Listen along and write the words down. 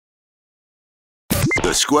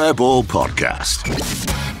The Square Ball Podcast.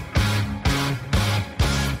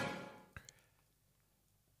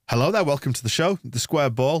 Hello there, welcome to the show, The Square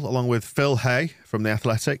Ball, along with Phil Hay from The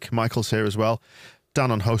Athletic. Michael's here as well.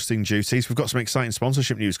 Dan on hosting duties. We've got some exciting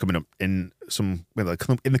sponsorship news coming up in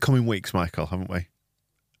the coming weeks, Michael, haven't we?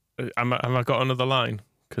 Have I got another line?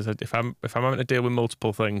 Because if I'm having to deal with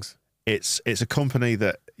multiple things, it's a company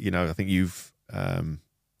that I think you've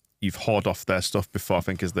hoard off their stuff before. I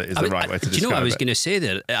think is the right way to describe it. Do you know what I was going to say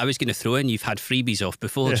there? I was going to throw in you've had freebies off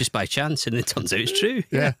before just by chance, and it turns out it's true.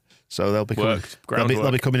 Yeah. So they'll be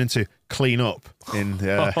coming in to clean up in.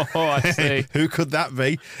 I see. Who could that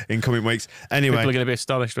be in coming weeks? Anyway, people are going to be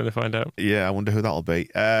astonished when they find out. Yeah, I wonder who that'll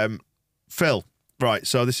be. Phil, right?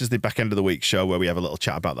 So this is the back end of the week show where we have a little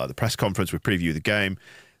chat about the press conference. We preview the game.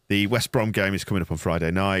 The West Brom game is coming up on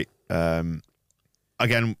Friday night.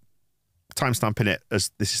 Again, timestamping it as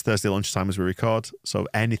this is Thursday lunchtime as we record, so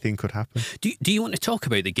anything could happen. Do you want to talk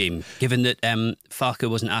about the game, given that Farke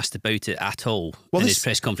wasn't asked about it at all in his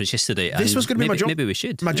press conference yesterday? This was going to be maybe we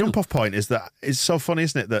should. My jump-off point is that it's so funny,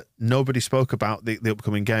 isn't it, that nobody spoke about the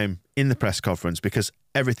upcoming game in the press conference because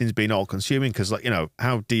everything's been all-consuming. Because,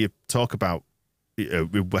 how do you talk about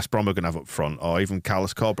West Brom are going to have up front, or even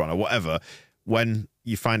Carlos Corberán or whatever, when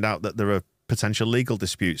you find out that there are potential legal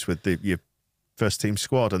disputes with your first team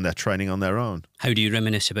squad and they're training on their own? How do you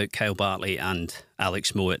reminisce about Kyle Bartley and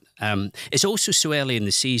Alex Mowat? It's also so early in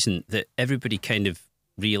the season that everybody kind of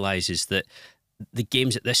realises that the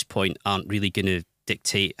games at this point aren't really going to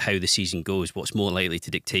dictate how the season goes. What's more likely to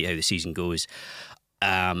dictate how the season goes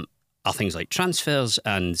are things like transfers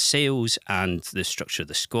and sales and the structure of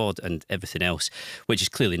the squad and everything else, which is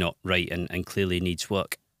clearly not right and clearly needs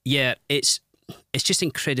work. Yeah, it's just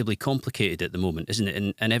incredibly complicated at the moment, isn't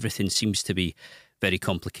it? And everything seems to be very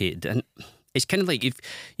complicated. And it's kind of like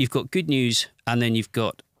you've got good news and then you've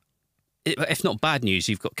got, if not bad news,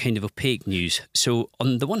 you've got kind of opaque news. So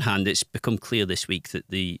on the one hand, it's become clear this week that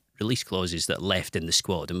the release clauses that are left in the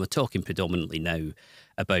squad, and we're talking predominantly now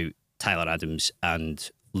about Tyler Adams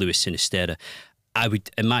and Lewis Sinisterra. I would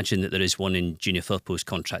imagine that there is one in Junior Firpo's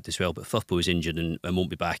contract as well, but Firpo is injured and won't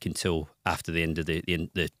be back until after the end of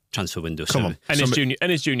the transfer window. Come on, and his junior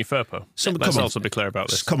Firpo. Let's also be clear about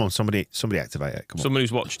this. Come on, somebody activate it. Come on, someone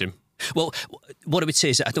who's watched him. Well, what I would say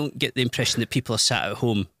is that I don't get the impression that people are sat at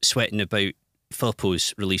home sweating about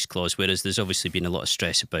Firpo's release clause, whereas there's obviously been a lot of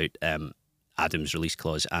stress about Adams' release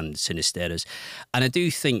clause and Sinisterra's. And I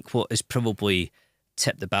do think what has probably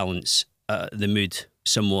tipped the balance, the mood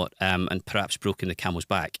somewhat, and perhaps broken the camel's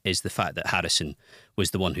back, is the fact that Harrison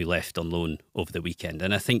was the one who left on loan over the weekend.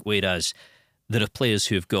 And I think whereas there are players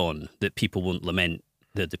who have gone that people won't lament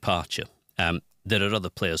their departure, there are other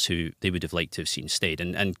players who they would have liked to have seen stayed.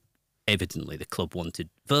 And evidently the club wanted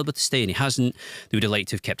Verba to stay and he hasn't. They would have liked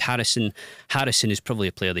to have kept Harrison. Harrison is probably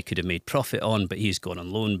a player they could have made profit on, but he's gone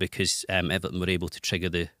on loan because Everton were able to trigger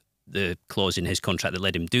the clause in his contract that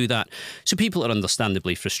let him do that. So people are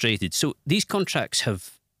understandably frustrated. So these contracts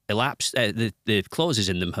have elapsed. The clauses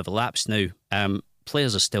in them have elapsed now.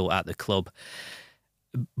 Players are still at the club.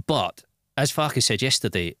 But as Farke said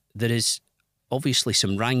yesterday, there is obviously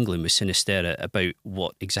some wrangling with Sinisterra about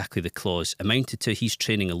what exactly the clause amounted to. He's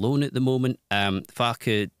training alone at the moment.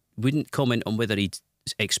 Farke wouldn't comment on whether he'd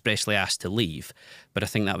expressly asked to leave, but I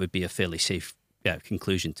think that would be a fairly safe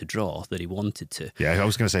conclusion to draw, that he wanted to. Yeah, I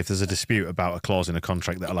was going to say, if there's a dispute about a clause in a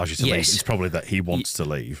contract that allows you to leave, it's probably that he wants to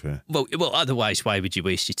leave. Yeah. Well, otherwise, why would you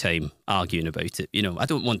waste your time arguing about it? I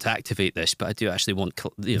don't want to activate this, but I do actually want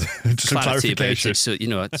clarity about it,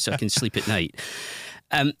 so I can sleep at night.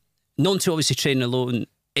 Gnonto obviously training alone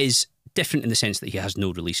is different in the sense that he has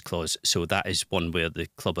no release clause, so that is one where the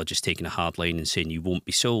club are just taking a hard line and saying you won't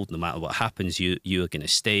be sold no matter what happens. You are going to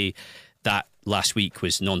stay. That last week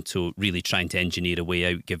was Gnonto really trying to engineer a way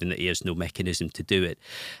out, given that he has no mechanism to do it.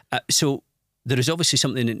 So there is obviously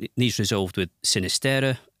something that needs resolved with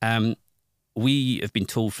Sinisterra. We have been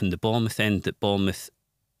told from the Bournemouth end that Bournemouth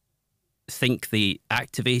think they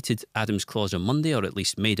activated Adams' clause on Monday, or at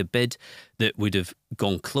least made a bid that would have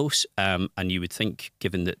gone close. And you would think,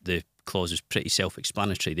 given that the clause is pretty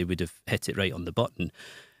self-explanatory, they would have hit it right on the button.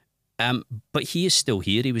 But he is still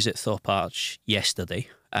here. He was at Thorpe Arch yesterday.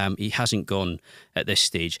 He hasn't gone at this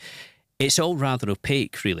stage. It's all rather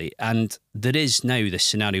opaque, really. And there is now this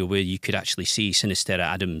scenario where you could actually see Sinisterra,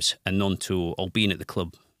 Adams and Gnonto all being at the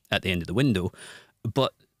club at the end of the window,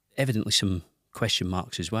 but evidently some question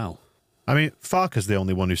marks as well. I mean, Farke's the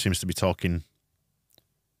only one who seems to be talking,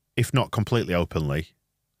 if not completely openly,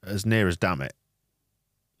 as near as damn it.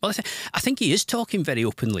 Well, I think he is talking very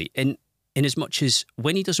openly in as much as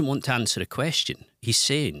when he doesn't want to answer a question, he's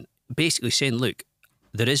basically saying, look,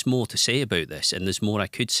 there is more to say about this, and there's more I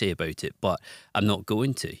could say about it, but I'm not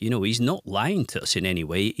going to. You know, he's not lying to us in any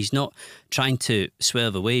way. He's not trying to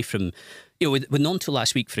swerve away from, you know, with Nonto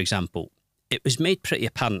last week, for example, it was made pretty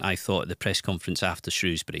apparent, I thought, at the press conference after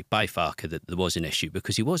Shrewsbury by Farke that there was an issue,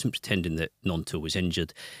 because he wasn't pretending that Nonto was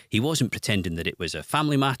injured. He wasn't pretending that it was a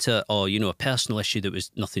family matter or, you know, a personal issue that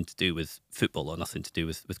was nothing to do with football or nothing to do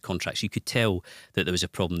with contracts. You could tell that there was a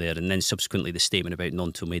problem there. And then subsequently the statement about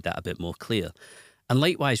Nonto made that a bit more clear. And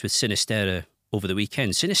likewise with Sinisterra over the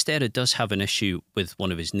weekend. Sinisterra does have an issue with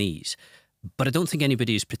one of his knees, but I don't think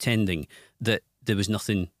anybody is pretending that there was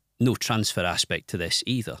no transfer aspect to this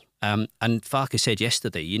either. And Farke said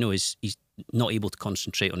yesterday, you know, he's not able to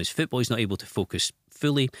concentrate on his football. He's not able to focus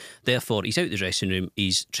fully. Therefore, he's out the dressing room.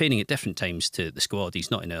 He's training at different times to the squad.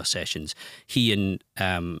 He's not in our sessions. He and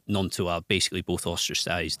Nonto are basically both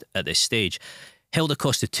ostracised at this stage. Helder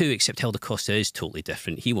Costa too, except Helder Costa is totally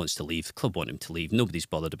different. He wants to leave. The club want him to leave. Nobody's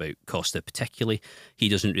bothered about Costa particularly. He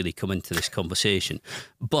doesn't really come into this conversation.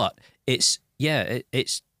 But it's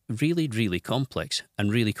really, really complex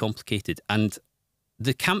and really complicated. And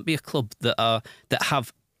there can't be a club that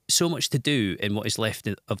have so much to do in what is left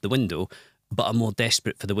of the window, but are more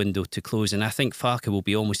desperate for the window to close. And I think Farke will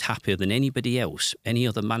be almost happier than anybody else, any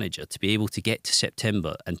other manager, to be able to get to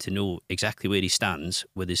September and to know exactly where he stands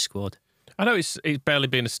with his squad. I know it's barely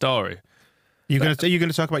been a story. Are you going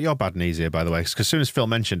to talk about your bad knees here, by the way? Because as soon as Phil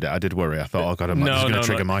mentioned it, I did worry. I thought, oh God, he's going to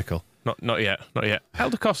trigger Michael. Not yet.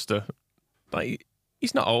 Helder Costa,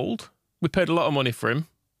 he's not old. We paid a lot of money for him.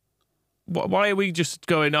 Why are we just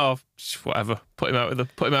going off? Whatever. Put him out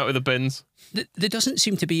with the bins. There doesn't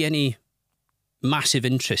seem to be any massive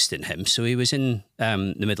interest in him. So he was in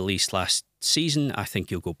the Middle East last season. I think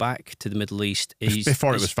he'll go back to the Middle East.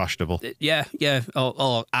 Before it was fashionable. Yeah.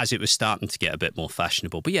 Or as it was starting to get a bit more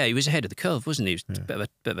fashionable. But yeah, he was ahead of the curve, wasn't he? He was a bit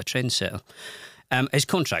of a trendsetter. His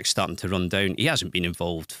contract's starting to run down. He hasn't been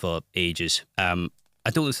involved for ages. I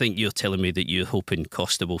don't think you're telling me that you're hoping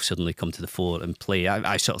Costa will suddenly come to the fore and play.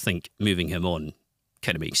 I sort of think moving him on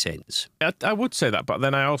kind of makes sense. I would say that, but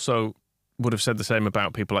then I also would have said the same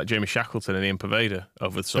about people like Jamie Shackleton and Ian Pervader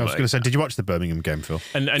over the summer. I was going to say, did you watch the Birmingham game, Phil?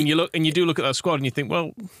 And you do look at that squad and you think,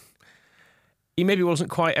 well, he maybe wasn't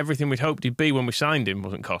quite everything we'd hoped he'd be when we signed him,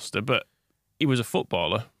 wasn't Costa, but he was a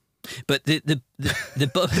footballer. But that's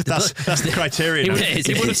the criterion.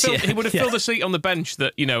 He would have filled a seat on the bench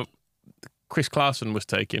that, you know, Chris Clarkson was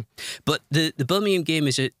taking. But the Birmingham game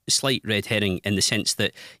is a slight red herring in the sense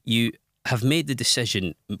that you have made the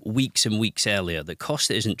decision weeks and weeks earlier that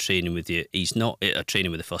Costa isn't training with you. He's not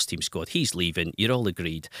training with the first team squad. He's leaving. You're all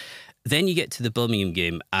agreed. Then you get to the Birmingham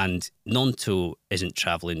game and Nonto isn't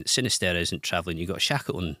travelling. Sinisterra isn't travelling. You've got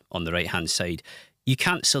Shackleton on the right-hand side. You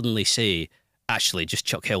can't suddenly say, actually, just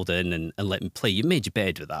chuck Helder in and let him play. You made your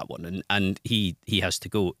bed with that one, and he has to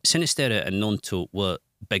go. Sinisterra and Nonto were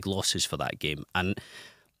big losses for that game. And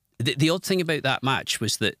the odd thing about that match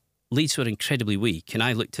was that Leeds were incredibly weak, and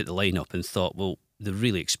I looked at the lineup and thought, well, they're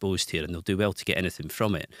really exposed here and they'll do well to get anything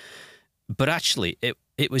from it. But actually,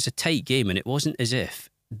 it was a tight game, and it wasn't as if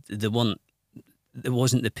there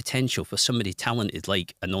wasn't the potential for somebody talented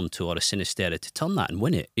like a Nonto or a Sinisterra to turn that and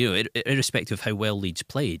win it. You know, irrespective of how well Leeds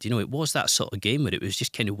played. You know, it was that sort of game where it was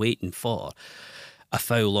just kind of waiting for a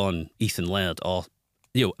foul on Ethan Laird or,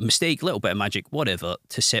 you know, a mistake, a little bit of magic, whatever,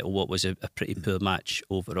 to settle what was a pretty poor match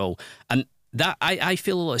overall. And that I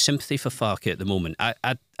feel a lot of sympathy for Farke at the moment.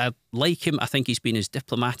 I like him. I think he's been as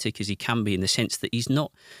diplomatic as he can be in the sense that he's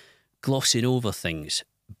not glossing over things,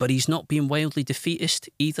 but he's not being wildly defeatist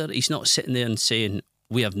either. He's not sitting there and saying,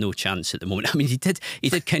 we have no chance at the moment. I mean, he did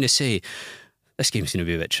kind of say, this game's going to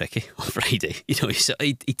be a bit tricky on Friday. You know,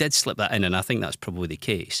 he did slip that in, and I think that's probably the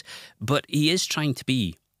case. But he is trying to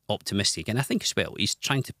be optimistic, and I think as well, he's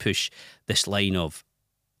trying to push this line of,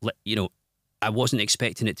 you know, I wasn't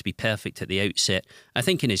expecting it to be perfect at the outset. I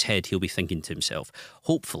think in his head, he'll be thinking to himself,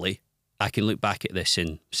 hopefully, I can look back at this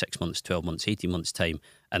in 6 months, 12 months, 18 months' time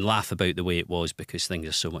and laugh about the way it was because things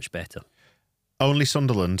are so much better. Only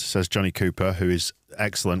Sunderland, says Johnny Cooper, who is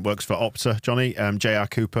excellent, works for Opta. Johnny, JR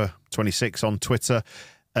Cooper, 26 on Twitter,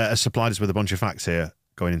 has supplied us with a bunch of facts here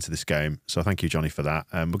going into this game. So thank you, Johnny, for that.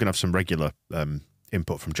 We're going to have some regular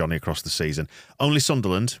input from Johnny across the season. Only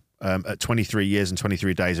Sunderland, at 23 years and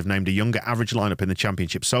 23 days, have named a younger average lineup in the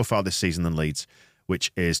Championship so far this season than Leeds,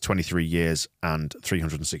 which is 23 years and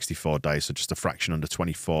 364 days, so just a fraction under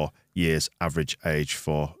 24 years average age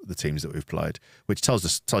for the teams that we've played, which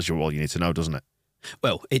tells you all you need to know, doesn't it?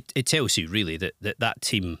 Well, it tells you really that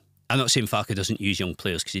team. I'm not saying Farke doesn't use young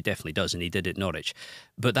players, because he definitely does, and he did at Norwich,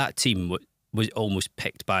 but that team was almost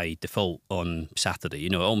picked by default on Saturday. You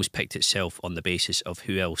know, it almost picked itself on the basis of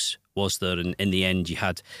who else was there. And in the end, you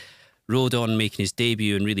had Rodon making his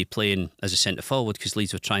debut and really playing as a centre forward because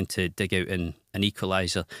Leeds were trying to dig out an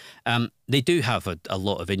equaliser. They do have a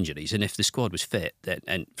lot of injuries, and if the squad was fit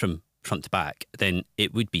and from front to back, then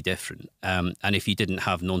it would be different. And if you didn't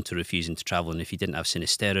have Nonta refusing to travel, and if you didn't have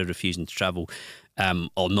Sinisterra refusing to travel,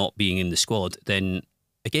 or not being in the squad, then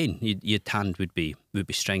again, your hand would be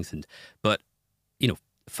strengthened. But you know,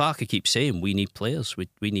 Farke keeps saying we need players.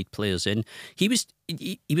 We need players in. He was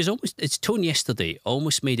almost, his tone yesterday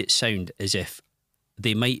almost made it sound as if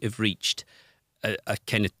they might have reached a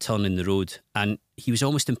kind of turn in the road, and he was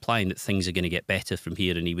almost implying that things are going to get better from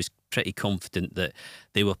here. And he was pretty confident that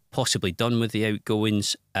they were possibly done with the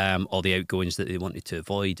outgoings, or the outgoings that they wanted to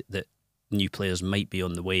avoid. That new players might be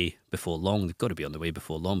on the way before long. They've got to be on the way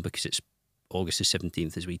before long because it's August the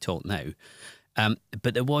 17th as we talk now.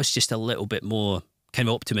 But there was just a little bit more kind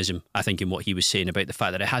of optimism, I think, in what he was saying about the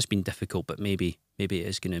fact that it has been difficult, but maybe it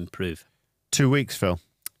is going to improve. 2 weeks, Phil.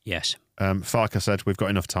 Yes. Farke said we've got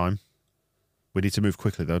enough time. We need to move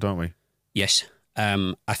quickly, though, don't we? Yes.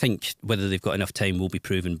 I think whether they've got enough time will be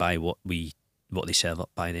proven by what they serve up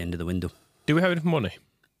by the end of the window. Do we have enough money?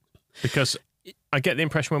 Because I get the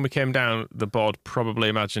impression when we came down, the board probably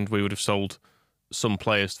imagined we would have sold some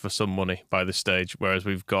players for some money by this stage, whereas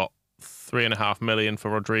we've got $3.5 million for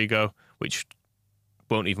Rodrigo, which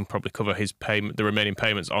won't even probably cover his payment, the remaining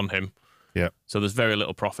payments on him. Yeah. So there's very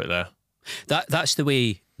little profit there. That's the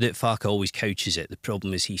way that Farke always couches it. The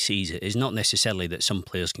problem as he sees it is not necessarily that some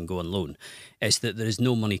players can go on loan. It's that there is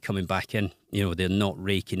no money coming back in. You know, they're not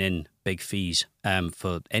raking in big fees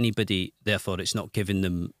for anybody. Therefore, it's not giving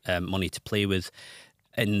them money to play with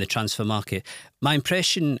in the transfer market. My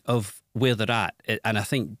impression of where they're at, and I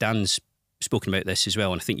think Dan's spoken about this as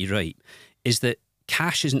well, and I think you're right, is that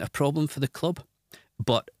cash isn't a problem for the club,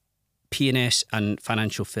 but P&S and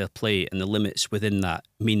financial fair play and the limits within that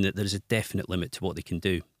mean that there's a definite limit to what they can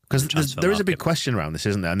do. Because there is a big question around this,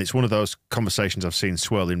 isn't there? And it's one of those conversations I've seen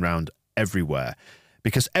swirling around everywhere,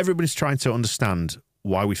 because everybody's trying to understand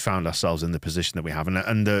why we found ourselves in the position that we have.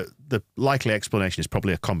 And the likely explanation is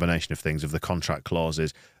probably a combination of things, of the contract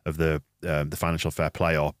clauses, of the financial fair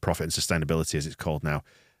play, or profit and sustainability, as it's called now,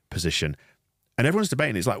 position. And everyone's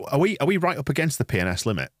debating, it's like, are we right up against the P&S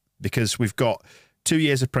limit? Because we've got 2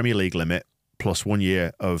 years of Premier League limit plus 1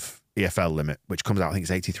 year of EFL limit, which comes out, I think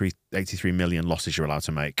it's 83 million losses you're allowed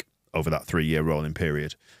to make over that 3-year rolling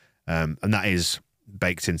period. And that is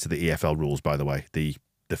baked into the EFL rules, by the way. The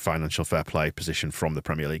financial fair play position from the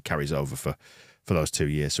Premier League carries over for those 2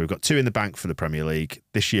 years. So we've got 2 in the bank for the Premier League.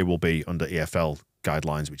 This year will be under EFL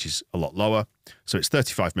guidelines, which is a lot lower. So it's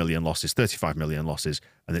 35 million losses,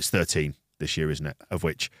 and it's 13 this year, isn't it? Of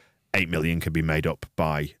which 8 million can be made up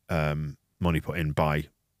by money put in by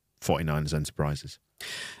 49ers enterprises.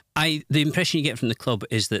 The impression you get from the club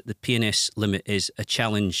is that the P&S limit is a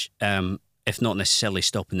challenge, if not necessarily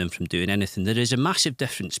stopping them from doing anything. There is a massive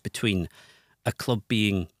difference between a club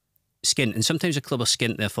being skint, and sometimes a club are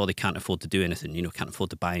skint, therefore they can't afford to do anything, you know, can't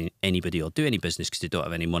afford to buy anybody or do any business because they don't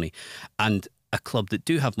have any money, and a club that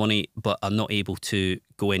do have money but are not able to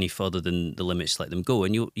go any further than the limits let them go.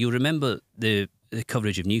 And you'll remember the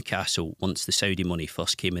coverage of Newcastle once the Saudi money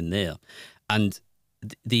first came in there, and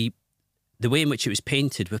the way in which it was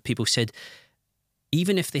painted, where people said,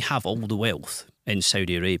 even if they have all the wealth in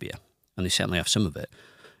Saudi Arabia, and they certainly have some of it,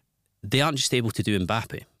 they aren't just able to do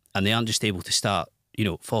Mbappe, and they aren't just able to start, you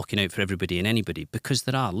know, forking out for everybody and anybody, because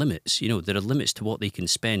there are limits. You know, there are limits to what they can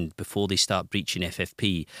spend before they start breaching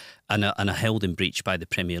FFP and are held in breach by the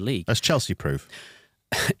Premier League. As Chelsea prove.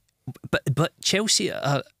 But Chelsea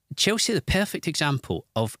are the perfect example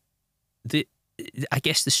of the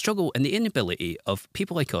struggle and the inability of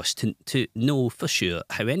people like us to know for sure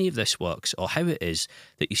how any of this works, or how it is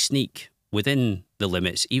that you sneak within the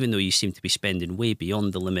limits, even though you seem to be spending way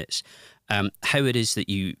beyond the limits. How it is that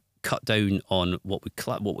you cut down on what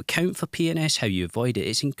would count for P&S, how you avoid it.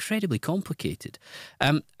 It's incredibly complicated.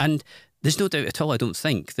 And there's no doubt at all, I don't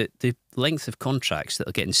think, that the length of contracts that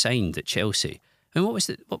are getting signed at Chelsea. I mean, what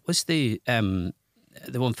was the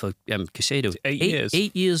one for Caicedo? 8 years.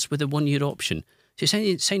 8 years with a 1 year option. So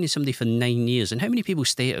you're signing somebody for 9 years. And how many people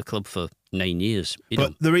stay at a club for 9 years?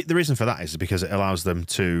 But the reason for that is because it allows them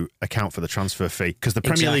to account for the transfer fee. Because the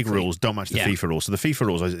Premier League rules don't match the FIFA rules. So the FIFA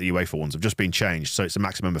rules, the UEFA ones, have just been changed. So it's a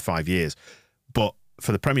maximum of 5 years. But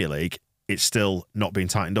for the Premier League, it's still not being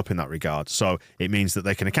tightened up in that regard. So it means that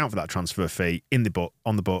they can account for that transfer fee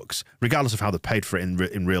on the books, regardless of how they're paid for it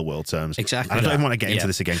in real world terms. Exactly. And I don't even want to get into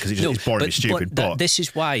this again because it's boring and stupid. But this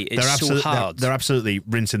is why it's so hard. They're absolutely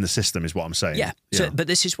rinsing the system, is what I'm saying. Yeah. But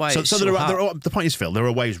this is why it's so hard. The point is, Phil, there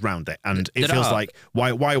are ways around it, and it feels like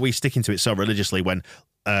why are we sticking to it so religiously when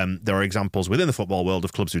there are examples within the football world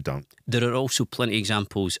of clubs who don't. There are also plenty of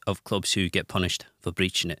examples of clubs who get punished for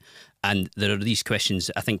breaching it. And there are these questions,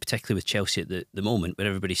 I think, particularly with Chelsea at the moment, where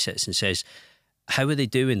everybody sits and says, how are they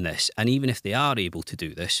doing this? And even if they are able to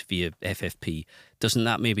do this via FFP, doesn't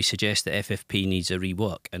that maybe suggest that FFP needs a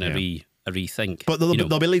rework and a rethink? But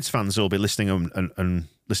there'll be Leeds fans who will be listening and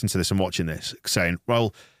listening to this and watching this saying,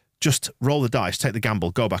 well, just roll the dice, take the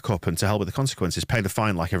gamble, go back up, and to hell with the consequences, pay the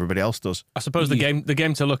fine like everybody else does. I suppose the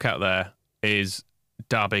game to look at there is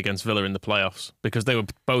Derby against Villa in the playoffs, because they were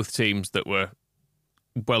both teams that were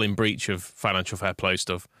well in breach of financial fair play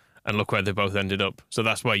stuff, and look where they both ended up. So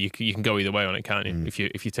that's why you can go either way on it, can't you?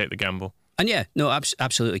 If you take the gamble. And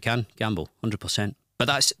absolutely can gamble 100%.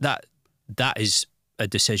 But that is a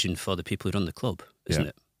decision for the people who run the club, isn't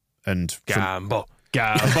it? And gamble.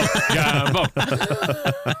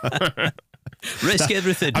 Risk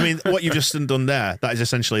everything. I mean, what you've just done there, that is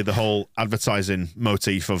essentially the whole advertising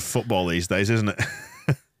motif of football these days, isn't it?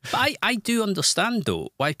 But I do understand, though,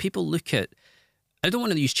 why people look at... I don't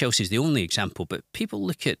want to use Chelsea as the only example, but people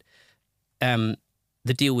look at the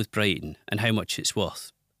deal with Brighton and how much it's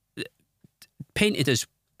worth. Painted as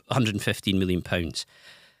 £115 million.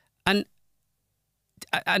 And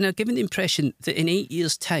are given the impression that in 8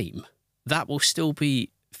 years' time, that will still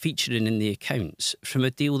be featuring in the accounts from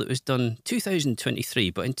a deal that was done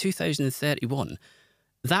 2023, but in 2031,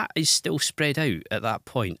 that is still spread out at that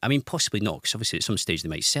point. I mean, possibly not, because obviously at some stage they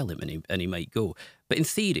might sell him and he might go. But in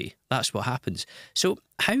theory, that's what happens. So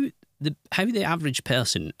how the average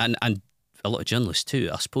person, and a lot of journalists too,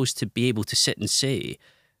 are supposed to be able to sit and say,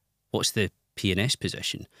 what's the P&S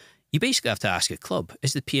position? You basically have to ask a club,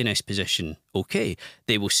 is the P&S position okay?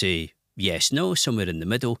 They will say yes, no, somewhere in the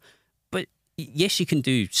middle. But yes, you can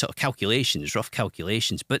do sort of calculations, rough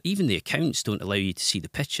calculations, but even the accounts don't allow you to see the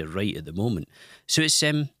picture right at the moment. So it's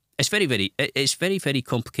very, very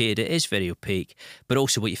complicated. It is very opaque. But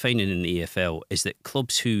also what you're finding in the EFL is that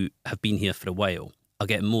clubs who have been here for a while are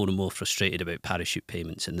getting more and more frustrated about parachute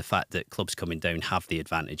payments and the fact that clubs coming down have the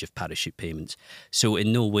advantage of parachute payments. So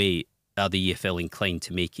in no way are the EFL inclined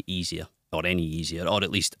to make it easier, or any easier, or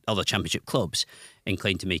at least other championship clubs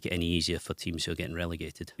inclined to make it any easier for teams who are getting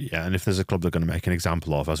relegated. Yeah, and if there's a club they're going to make an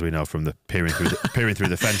example of, as we know from the peering through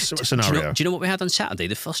the fence scenario. Do you know what we had on Saturday?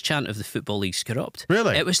 The first chant of the Football League's corrupt.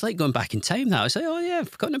 Really? It was like going back in time. That I was like, oh yeah, I've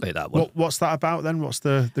forgotten about that one. What's that about then? What's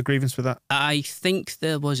the grievance with that? I think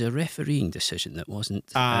there was a refereeing decision that wasn't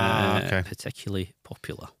particularly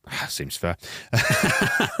popular. Seems fair.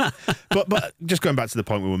 but just going back to the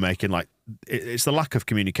point we were making, like it's the lack of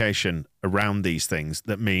communication around these things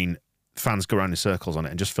that mean fans go around in circles on it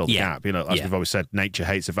and just fill the gap. You know, as we've always said, nature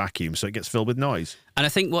hates a vacuum, so it gets filled with noise. And I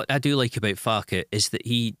think what I do like about Farke is that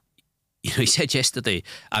he said yesterday,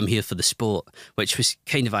 I'm here for the sport, which was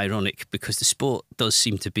kind of ironic because the sport does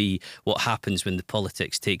seem to be what happens when the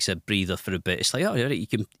politics takes a breather for a bit. It's like, oh, all right, you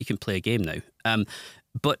can play a game now.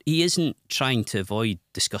 But he isn't trying to avoid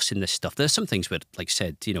discussing this stuff. There's some things where, like I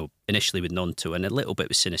said, initially with Nonto and a little bit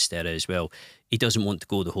with Sinisterra as well, he doesn't want to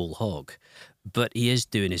go the whole hog. But he is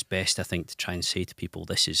doing his best, I think, to try and say to people,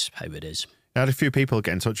 this is how it is. I had a few people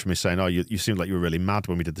get in touch with me saying, oh, you seemed like you were really mad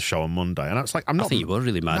when we did the show on Monday. And I was like, I'm not. I think you were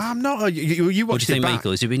really mad. No, I'm not. You watched what do you think, back.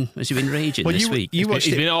 Michael? Has he been raging this week? He's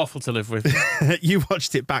been awful to live with. You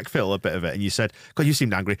watched it back, Phil, a bit of it, and you said, God, you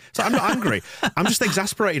seemed angry. So I'm not angry. I'm just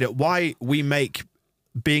exasperated at why we make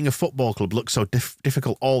being a football club look so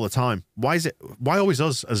difficult all the time. Why always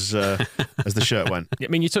us, as the shirt went? I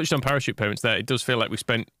mean, you touched on parachute payments there. It does feel like we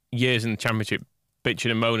spent years in the Championship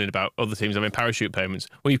bitching and moaning about other teams having parachute payments.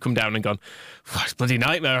 Well, you've come down and gone, it's a bloody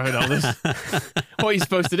nightmare and all this. What are you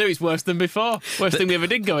supposed to do? It's worse than before. Worst thing we ever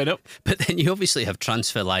did going up. But then you obviously have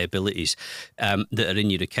transfer liabilities that are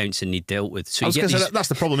in your accounts and need dealt with. So I was going to say, that's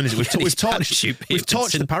the problem, isn't it? We've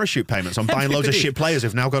torched the parachute payments on buying loads of shit players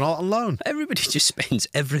who've now gone out on loan. Everybody just spends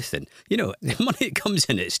everything. The money that comes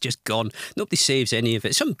in, it's just gone. Nobody saves any of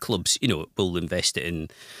it. Some clubs, will invest it in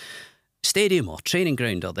stadium or training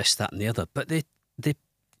ground or this, that and the other. But the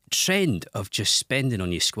trend of just spending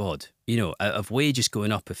on your squad, of wages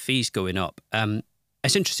going up, of fees going up,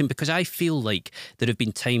 it's interesting because I feel like there have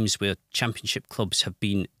been times where championship clubs have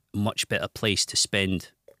been much better placed to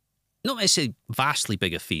spend, not necessarily vastly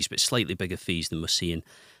bigger fees, but slightly bigger fees than we're seeing.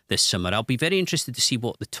 this summer. I'll be very interested to see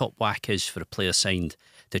what the top whack is for a player signed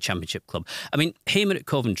to a Championship club. I mean, Hamer at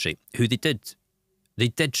Coventry, who they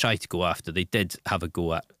did try to go after, they did have a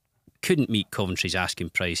go at, couldn't meet Coventry's asking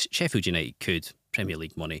price. Sheffield United could, Premier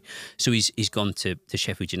League money. So he's gone to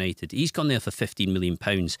Sheffield United. He's gone there for £15 million.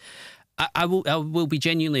 I will be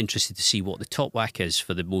genuinely interested to see what the top whack is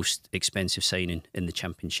for the most expensive signing in the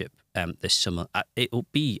Championship this summer. I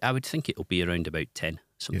would think it'll be around about 10,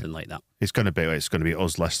 something like that. It's going to be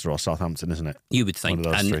us, Leicester or Southampton, isn't it? You would think,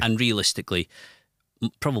 One of those and realistically,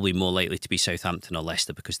 probably more likely to be Southampton or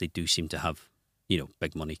Leicester because they do seem to have,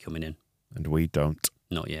 big money coming in. And we don't.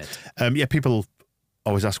 Not yet. People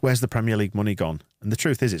always ask, where's the Premier League money gone? And the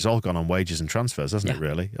truth is, it's all gone on wages and transfers, hasn't it,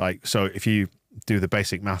 really? So if you do the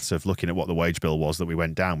basic maths of looking at what the wage bill was that we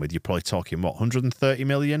went down with, you're probably talking, 130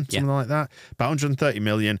 million? Something like that? About 130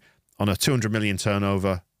 million on a 200 million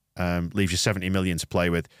turnover leaves you 70 million to play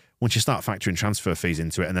with. Once you start factoring transfer fees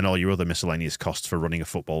into it and then all your other miscellaneous costs for running a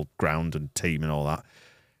football ground and team and all that,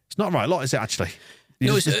 it's not the right lot, is it, actually?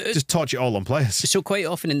 Just torch it all on players. So quite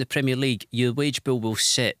often in the Premier League, your wage bill will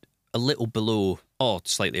sit a little below or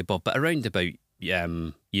slightly above, but around about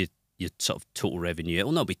your sort of total revenue. It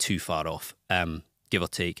will not be too far off, give or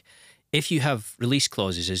take. If you have release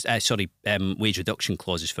clauses, wage reduction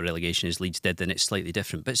clauses for relegation as Leeds did, then it's slightly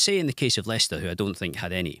different. But say in the case of Leicester, who I don't think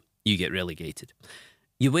had any, you get relegated.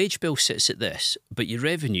 Your wage bill sits at this, but your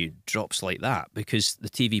revenue drops like that because the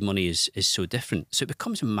TV money is so different. So it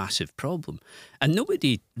becomes a massive problem. And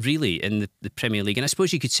nobody really in the Premier League, and I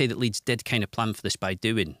suppose you could say that Leeds did kind of plan for this by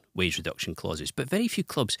doing wage reduction clauses, but very few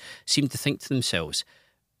clubs seem to think to themselves,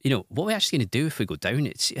 what are we actually going to do if we go down?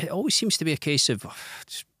 It always seems to be a case of,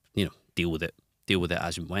 just, deal with it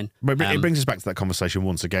as and when. But it brings us back to that conversation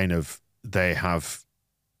once again of they have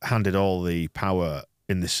handed all the power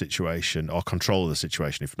in this situation, or control of the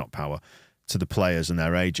situation, if not power, to the players and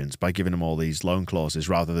their agents by giving them all these loan clauses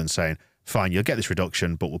rather than saying, fine, you'll get this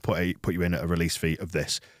reduction, but we'll put you in at a release fee of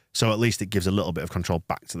this. So at least it gives a little bit of control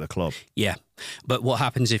back to the club. Yeah. But what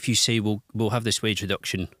happens if you say, we'll have this wage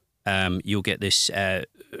reduction, you'll get this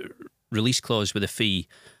release clause with a fee,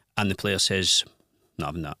 and the player says, not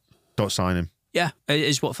having that. Don't sign him. Yeah, it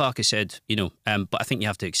is what Farke said, but I think you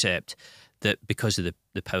have to accept that because of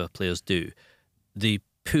the power players do, the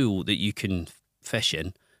pool that you can fish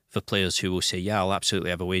in for players who will say, yeah, I'll absolutely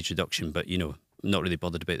have a wage reduction, but, not really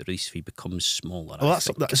bothered about the release fee becomes smaller. Well,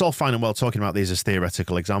 that's all fine and well talking about these as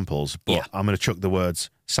theoretical examples, but I'm going to chuck the words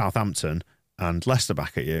Southampton and Leicester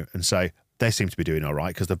back at you and say they seem to be doing all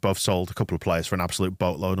right because they've both sold a couple of players for an absolute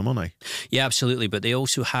boatload of money. Yeah, absolutely. But they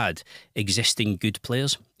also had existing good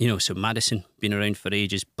players. So Maddison, been around for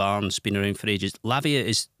ages. Barnes, been around for ages. Lavia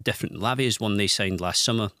is different. Lavia is one they signed last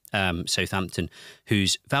summer, Southampton,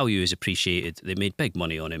 whose value is appreciated. They made big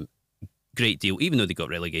money on him. Great deal, even though they got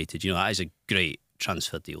relegated. That is a great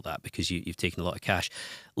transfer deal, that, because you've taken a lot of cash.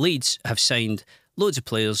 Leeds have signed loads of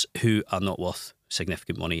players who are not worth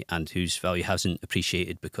significant money and whose value hasn't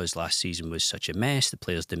appreciated because last season was such a mess. The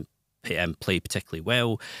players didn't play particularly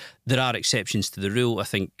well. There are exceptions to the rule. I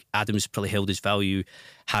think Adams probably held his value.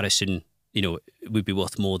 Harrison, would be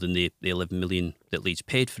worth more than the 11 million that Leeds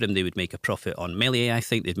paid for him. They would make a profit on Meslier. I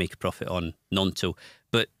think they'd make a profit on Nonto.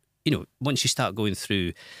 But, once you start going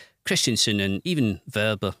through Christensen and even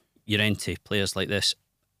Verber, Llorente, players like this,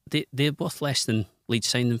 they're worth less than Leeds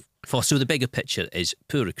signed them for. So the bigger picture is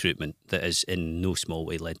poor recruitment that has in no small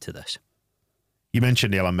way led to this. You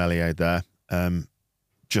mentioned Elan Meslier there.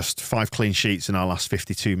 Just 5 clean sheets in our last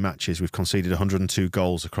 52 matches. We've conceded 102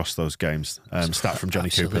 goals across those games. Stat from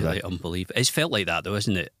Johnny Cooper there. Absolutely unbelievable. It's felt like that though,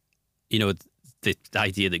 isn't it? The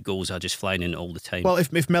idea that goals are just flying in all the time. Well,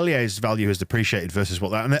 if Mellier's value has depreciated versus what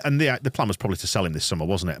that, and the plan was probably to sell him this summer,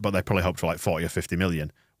 wasn't it? But they probably hoped for like 40 or 50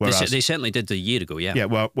 million. Whereas, they certainly did a year ago, yeah.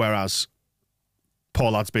 Yeah, whereas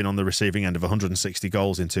Paul Ladd's been on the receiving end of 160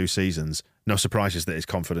 goals in 2 seasons. No surprises that his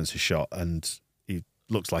confidence is shot, and he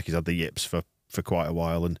looks like he's had the yips for quite a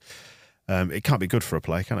while, and it can't be good for a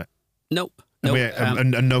player, can it? Nope.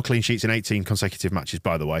 And no clean sheets in 18 consecutive matches,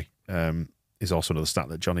 by the way. Is also another stat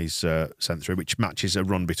that Johnny's sent through, which matches a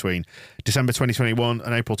run between December 2021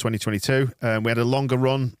 and April 2022. We had a longer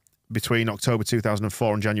run between October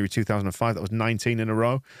 2004 and January 2005. That was 19 in a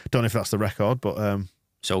row. Don't know if that's the record, but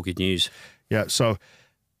it's all good news. Yeah. So,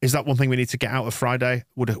 is that one thing we need to get out of Friday?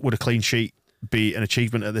 Would a clean sheet be an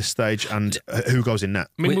achievement at this stage? And who goes in net?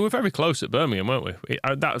 I mean, we were very close at Birmingham, weren't we?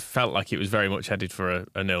 That felt like it was very much headed for a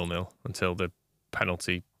 0-0 until the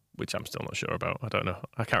penalty, which I'm still not sure about. I don't know.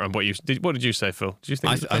 I can't remember what did you say, Phil? Did you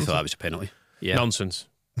think I thought that was a penalty. Yeah. Nonsense.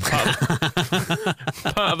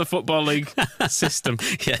 Part of the Football League system.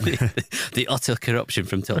 Yeah, the utter corruption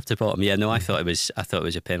from top to bottom. Yeah, no, I thought it was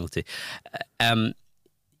a penalty.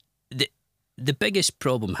 The biggest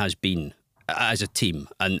problem has been, as a team,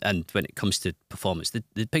 and when it comes to performance, the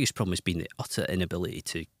biggest problem has been the utter inability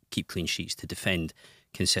to keep clean sheets, to defend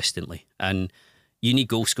consistently. And you need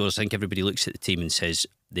goal scorers. I think everybody looks at the team and says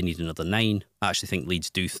they need another 9. I actually think Leeds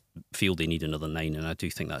do feel they need another 9, and I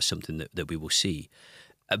do think that's something that we will see.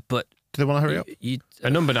 But do they want to hurry up? A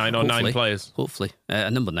number 9 or 9 players? Hopefully.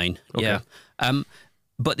 A number 9, okay. Yeah.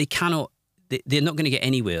 But they cannot... They're not going to get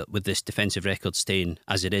anywhere with this defensive record staying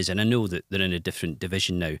as it is. And I know that they're in a different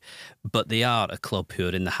division now, but they are a club who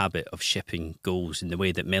are in the habit of shipping goals in the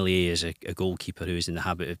way that Meslier is a goalkeeper who is in the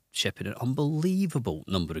habit of shipping an unbelievable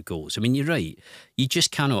number of goals. I mean, you're right. You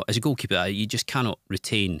just cannot, as a goalkeeper, you just cannot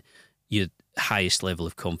retain your highest level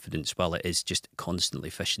of confidence while it is just constantly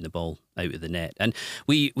fishing the ball out of the net. And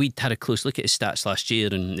we had a close look at his stats last year,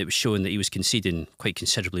 and it was showing that he was conceding quite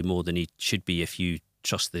considerably more than he should be if you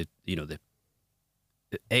trust the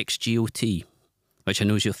XGOT, which I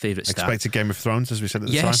know is your favourite stat. Expected Game of Thrones, as we said at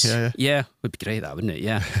the time. Yeah, would be great, that, wouldn't it?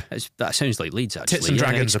 Yeah, that sounds like Leeds, actually. Tits and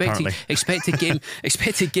dragons, apparently. Expected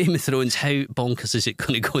Game of Thrones. How bonkers is it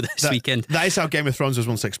going to go this weekend? That is how Game of Thrones was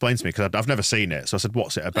once explained to me, because I've never seen it. So I said,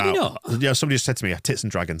 "What's it about?" Yeah, somebody just said to me, "Tits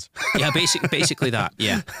and dragons." Yeah, basically that.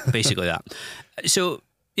 Yeah, basically that. So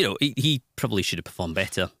he probably should have performed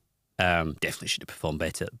better. Definitely should have performed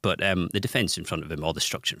better. But the defence in front of him, or the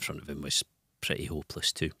structure in front of him, was pretty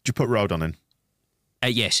hopeless too. Did you put Rodon in?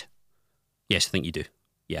 Yes, I think you do.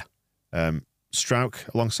 Yeah. Strauch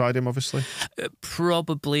alongside him, obviously?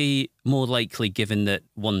 Probably more likely, given that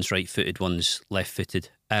one's right-footed, one's left-footed.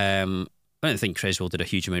 I don't think Creswell did a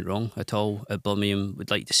huge amount wrong at all at Birmingham.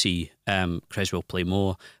 Would like to see Creswell play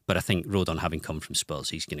more, but I think Rodon, having come from Spurs,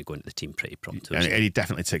 he's going to go into the team pretty pronto. And he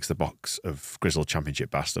definitely ticks the box of grizzled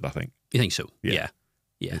Championship bastard, I think. You think so? Yeah.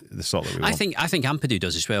 The sort that we want. I think Ampadu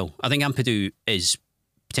does as well. I think Ampadu is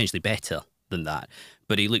potentially better than that,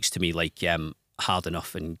 but he looks to me like hard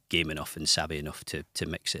enough and game enough and savvy enough to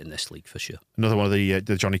mix it in this league for sure. Another one of the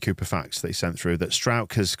Johnny Cooper facts that he sent through, that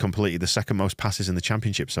Strauch has completed the second most passes in the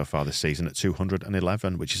Championship so far this season at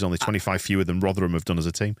 211, which is only 25 fewer than Rotherham have done as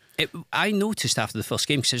a team. I noticed after the first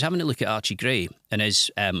game, because I was having a look at Archie Gray and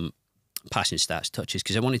his passing stats, touches,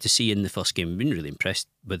 because I wanted to see in the first game. I've been really impressed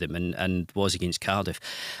with him and was against Cardiff,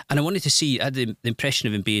 and I wanted to see, I had the impression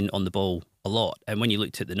of him being on the ball a lot, and when you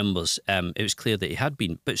looked at the numbers, it was clear that he had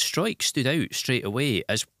been, but Strike stood out straight away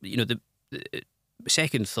as the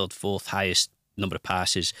second, third, fourth highest number of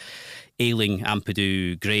passes. Ayling,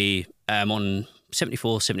 Ampadu, Gray on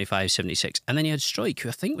 74, 75, 76, and then you had Strike, who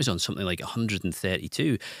I think was on something like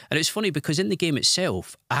 132. And it's funny because in the game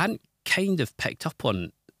itself, I hadn't kind of picked up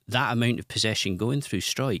on that amount of possession going through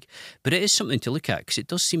Strike, but it is something to look at, because it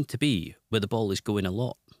does seem to be where the ball is going a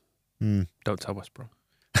lot. Don't tell West Brom.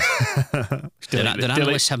 Their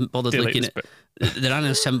analysts haven't bothered looking at. Their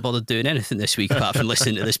analysts haven't bothered doing anything this week apart from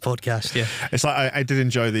listening to this podcast. Yeah, it's like I did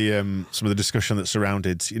enjoy the some of the discussion that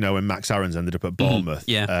surrounded when Max Aarons ended up at Bournemouth.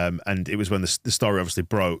 And it was when the story obviously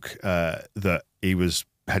broke that he was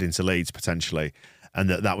heading to Leeds potentially. And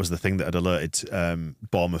that was the thing that had alerted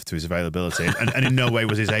Bournemouth to his availability. And in no way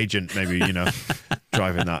was his agent maybe,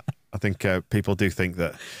 driving that. I think people do think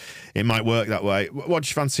that it might work that way. What do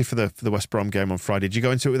you fancy for the West Brom game on Friday? Did you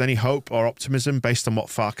go into it with any hope or optimism based on what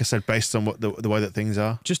Farke said, based on what the way that things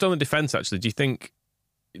are? Just on the defence, actually, do you think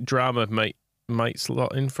Drama might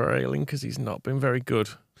slot in for Ayling, because he's not been very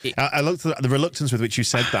good? I looked at the reluctance with which you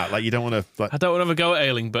said that. Like, you don't want to... I don't want to have a go at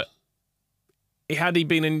Ayling, but had he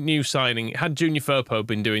been a new signing, had Junior Firpo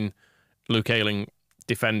been doing Luke Ayling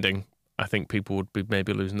defending, I think people would be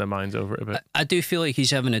maybe losing their minds over it a bit. I do feel like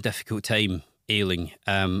he's having a difficult time, Ayling,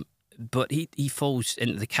 but he falls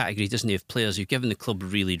into the category, doesn't he, of players who've given the club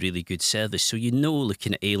really, really good service. So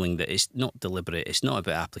looking at Ayling, that it's not deliberate, it's not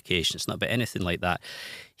about application, it's not about anything like that.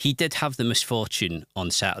 He did have the misfortune on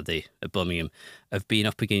Saturday at Birmingham of being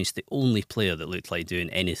up against the only player that looked like doing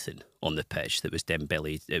anything on the pitch, that was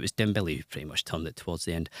Dembele. It was Dembele who pretty much turned it towards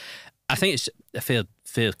the end. I think it's a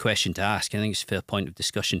fair question to ask. I think it's a fair point of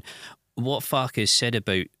discussion. What Farke has said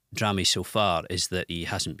about Dramé so far is that he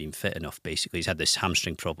hasn't been fit enough, basically. He's had this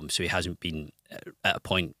hamstring problem, so he hasn't been at a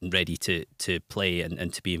point ready to play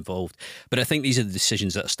and to be involved. But I think these are the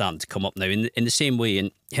decisions that are starting to come up now. In the same way,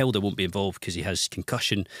 and Helder won't be involved because he has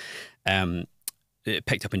concussion,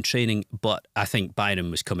 picked up in training, but I think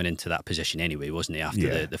Byron was coming into that position anyway, wasn't he,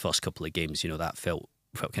 after the first couple of games? That felt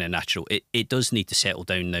kind of natural. It does need to settle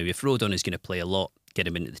down now. If Rodon is going to play a lot, get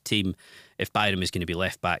him into the team. If Byron is going to be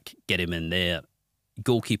left back, get him in there.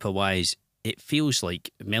 Goalkeeper-wise, it feels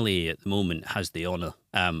like Millie at the moment has the honour.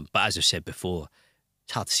 But as I said before,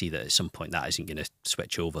 it's hard to see that at some point that isn't going to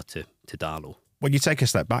switch over to Darlow. When you take a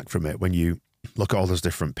step back from it, when you look at all those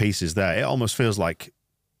different pieces there, it almost feels like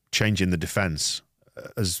changing the defence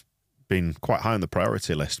has been quite high on the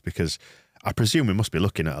priority list, because I presume we must be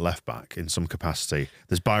looking at a left back in some capacity.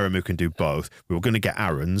 There's Byram who can do both. We were going to get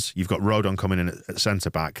Aarons. You've got Rodon coming in at centre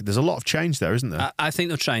back. There's a lot of change there, isn't there? I think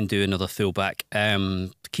they'll try and do another full back.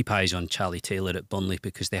 Keep eyes on Charlie Taylor at Burnley,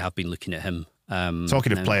 because they have been looking at him.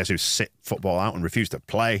 Talking of players who sit football out and refuse to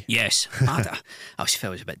play. Yes. I always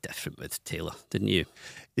felt it was a bit different with Taylor, didn't you?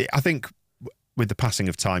 Yeah, I think with the passing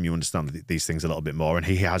of time, you understand these things a little bit more. And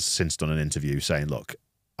he has since done an interview saying, look,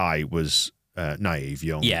 I was naive,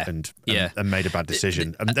 young, and made a bad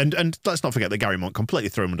decision. And let's not forget that Gary Monk completely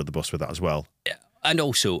threw him under the bus with that as well. Yeah. And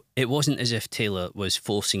also, it wasn't as if Taylor was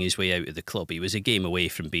forcing his way out of the club. He was a game away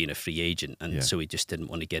from being a free agent, and so he just didn't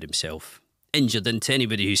want to get himself injured. And to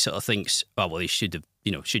anybody who sort of thinks, oh, well, he should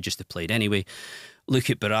just have played anyway. Look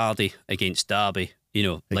at Berardi against Derby.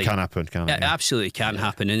 It can happen, can't it? It absolutely can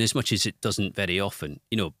happen. And as much as it doesn't very often,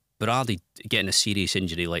 Berardi getting a serious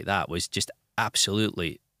injury like that was just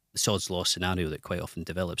absolutely the sod's law scenario that quite often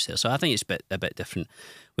develops there. So I think it's a bit different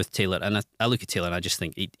with Taylor. And I look at Taylor and I just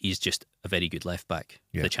think he's just a very good left back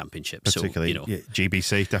for the Championship. Particularly, so,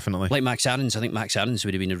 GBC, definitely. Like Max Aarons, I think Max Aarons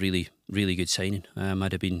would have been a really, really good signing.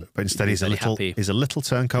 I'd have been. But instead, he's a little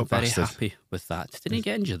turncoat bastard. Very happy with that. Didn't he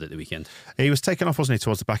get injured at the weekend? He was taken off, wasn't he,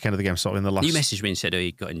 towards the back end of the game, sort of in the last. You messaged me and said,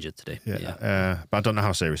 he got injured today. Yeah. But I don't know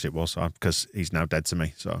how serious it was, because he's now dead to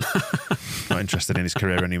me. So not interested in his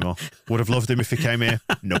career anymore. Would have loved him if he came here.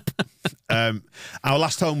 Nope. Our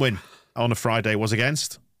last home win on a Friday was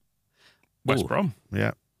against West Brom.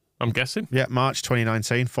 Yeah. I'm guessing. Yeah, March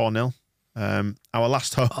 2019, 4-0. Our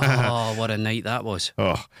last home. Oh, what a night that was.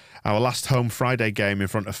 Our last home Friday game in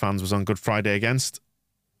front of fans was on Good Friday against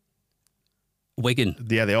Wigan.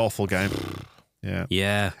 Yeah, the awful game. Yeah.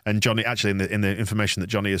 Yeah. And Johnny, actually, in the information that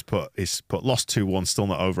Johnny has put lost 2-1, still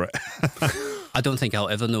not over it. I don't think I'll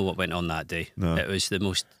ever know what went on that day. No. It was the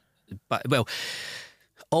most,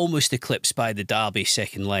 almost eclipsed by the Derby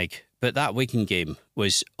second leg. But that Wigan game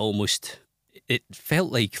was almost, it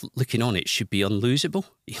felt like looking on it should be unlosable.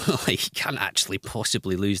 You can't actually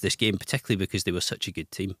possibly lose this game, particularly because they were such a good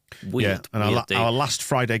team. Weird our last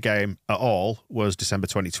Friday game at all was December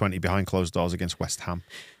 2020 behind closed doors against West Ham.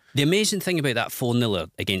 The amazing thing about that 4-0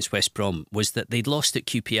 against West Brom was that they'd lost at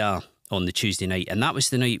QPR on the Tuesday night, and that was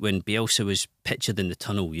the night when Bielsa was pictured in the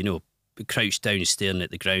tunnel, crouched down staring at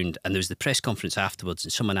the ground, and there was the press conference afterwards,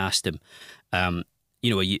 and someone asked him, are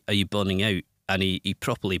you burning out? And he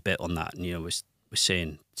properly bit on that, and was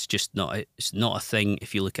saying it's not a thing.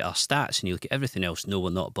 If you look at our stats and you look at everything else, no, we're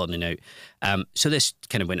not burning out. So this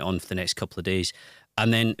kind of went on for the next couple of days,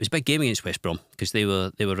 and then it was a big game against West Brom because they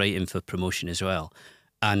were right in for promotion as well,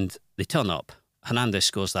 and they turn up. Hernandez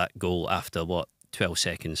scores that goal after 12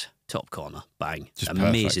 seconds, top corner, bang! Just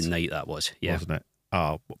amazing perfect. night that was, yeah, wasn't it?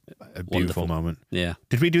 Oh, a beautiful Wonderful moment. Yeah.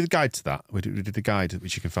 Did we do the guide to that? We did the guide,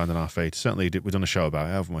 which you can find on our feed. Certainly, we've done a show about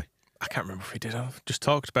it, haven't we? I can't remember if we did. I've just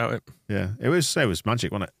talked about it. Yeah, it was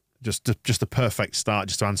magic, wasn't it? Just a perfect start,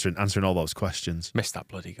 just to answering all those questions. Missed that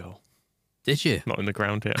bloody goal. Did you? Not in the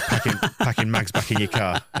ground yet. Packing Mags back in your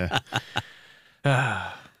car. Yeah.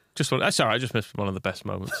 That's all right. I just missed one of the best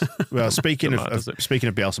moments. Well, speaking of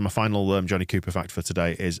Bielsa, my final Johnny Cooper fact for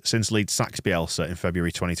today is since Leeds sacked Bielsa in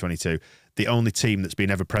February 2022, the only team that's been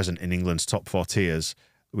ever present in England's top 4 tiers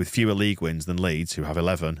with fewer league wins than Leeds, who have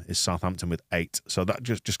 11, is Southampton with 8. So that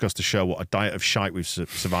just goes to show what a diet of shite we've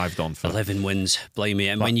survived on. For 11 wins, blimey.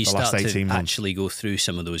 And when you start to months. actually go through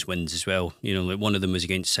some of those wins as well, like one of them was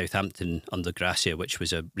against Southampton under Gracia, which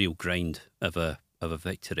was a real grind of a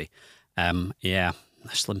victory.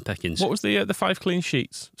 Slim pickings. What was the 5 clean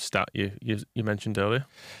sheets stat you mentioned earlier?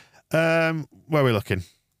 Where are we looking?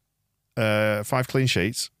 5 clean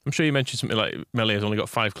sheets. I'm sure you mentioned something like Melly has only got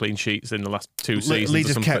 5 clean sheets in the last 2 seasons.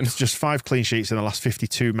 Leeds or have kept just 5 clean sheets in the last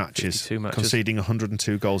 52 matches, conceding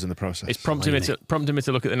 102 goals in the process. It's prompting me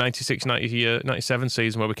to look at the 96-97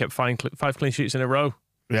 season where we kept 5 clean sheets in a row.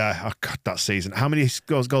 Yeah, oh God, that season. How many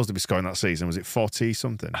goals did we score in that season? Was it 40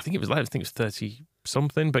 something? I think it was 30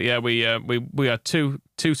 something. But yeah, we had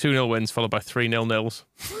 2-0 wins followed by 3-0 nils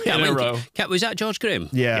in a row. Was that George Graham?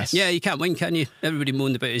 Yes. Yeah, you can't win, can you? Everybody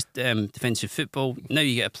moaned about his defensive football. Now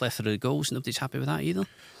you get a plethora of goals. Nobody's happy with that either.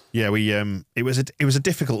 Yeah, it was a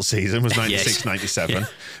difficult season, was 96-97. Yeah.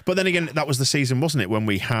 But then again, that was the season, wasn't it, when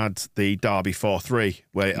we had the Derby 4-3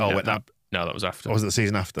 where it all went up. No, that was after. Or was it the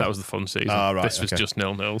season after? That was the fun season. Oh, right, this was just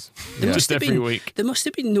 0-0s. Yeah. Just every week. There must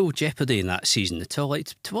have been no jeopardy in that season at all.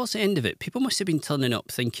 Like, towards the end of it, people must have been turning up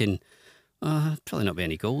thinking, Probably not be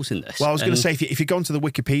any goals in this. Well, I was going to say, if you go onto the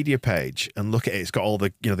Wikipedia page and look at it, it's got all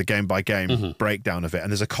the the game by game breakdown of it,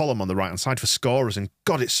 and there's a column on the right hand side for scorers, and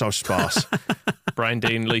God, it's so sparse. Brian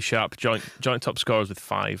Dean, Lee Sharp, joint top scorers with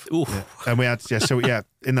 5. Yeah. And we had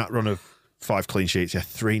in that run of 5 clean sheets,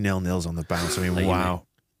 3 0-0s on the bounce. I mean, wow.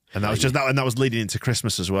 And that was just that, and that was leading into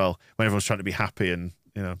Christmas as well, when everyone's trying to be happy, and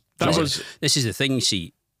This is the thing. You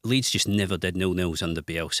see, Leeds just never did 0-0s under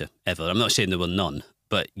Bielsa ever. I'm not saying there were none.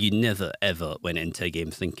 But you never, ever went into a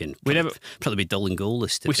game thinking probably be dull and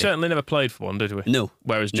goalless today. We certainly never played for one, did we? No.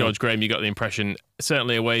 Whereas George Graham, you got the impression,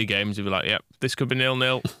 certainly away games, you'd be like, yep, this could be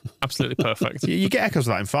 0-0. Absolutely perfect. You get echoes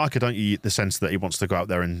of that in Farke, don't you? The sense that he wants to go out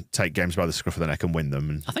there and take games by the scruff of the neck and win them.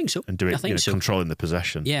 And, I think so. And do it, controlling the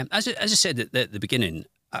possession. Yeah, as I said at the beginning,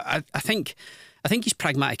 I think he's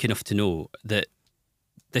pragmatic enough to know that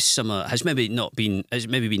this summer has maybe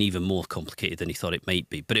been even more complicated than he thought it might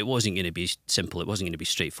be, but it wasn't going to be simple. It wasn't going to be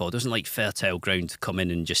straightforward. It wasn't like fertile ground to come in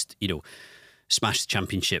and just, smash the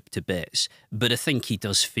Championship to bits. But I think he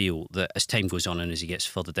does feel that as time goes on and as he gets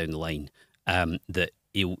further down the line, that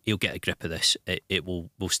he'll get a grip of this. It will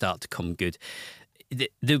start to come good.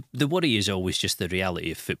 The worry is always just the reality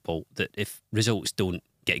of football, that if results don't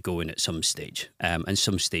get going at some stage, and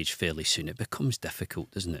some stage fairly soon, it becomes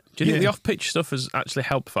difficult, doesn't it? Do you think the off-pitch stuff has actually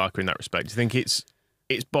helped Farke in that respect? Do you think it's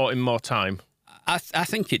bought him more time? I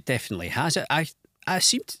think it definitely has. I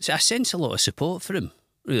sense a lot of support for him.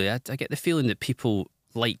 Really, I get the feeling that people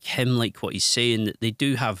like him, like what he's saying, that they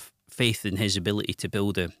do have faith in his ability to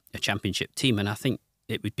build a Championship team, and I think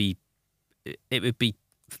it would be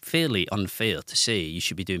fairly unfair to say you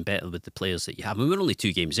should be doing better with the players that you have. I mean, we're only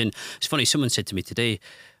 2 games in. It's funny, someone said to me today,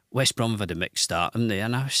 West Brom have had a mixed start, haven't they?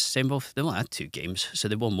 And I was saying, well, they've only had 2 games, so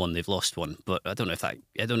they've won 1, they've lost 1. But I don't know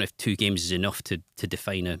if 2 games is enough to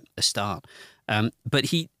define a start. But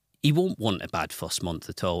he won't want a bad first month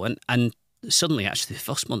at all. And suddenly, actually, the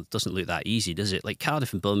first month doesn't look that easy, does it? Like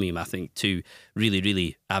Cardiff and Birmingham, I think, 2 really,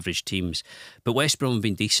 really average teams. But West Brom have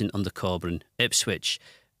been decent under Corberan. Ipswich,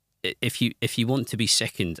 if you want to be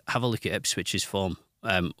second, have a look at Ipswich's form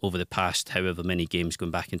over the past however many games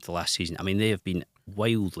going back into last season. I mean, they have been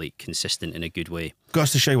wildly consistent in a good way.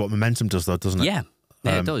 Goes to show you what momentum does, though, doesn't it? Yeah,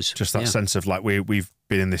 it does. Just that sense of like we've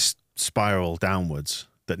been in this spiral downwards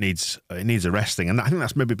that needs arresting, and I think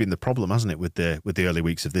that's maybe been the problem, hasn't it, with the early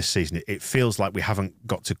weeks of this season? It feels like we haven't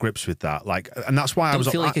got to grips with that. And that's why I was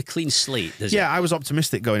feel like a clean slate. Does it? I was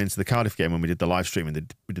optimistic going into the Cardiff game when we did the live stream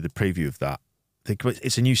and we did the preview of that. I think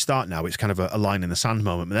it's a new start now. It's kind of a line in the sand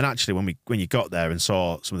moment. But then actually, when you got there and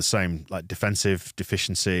saw some of the same like defensive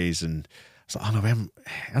deficiencies, and it's like, it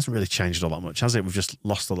hasn't really changed all that much, has it? We've just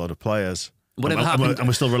lost a lot of players. Whatever happened? And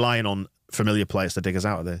we're still relying on familiar players to dig us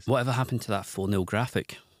out of this. Whatever happened to that 4-0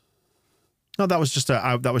 graphic? No, that was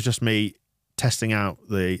just me testing out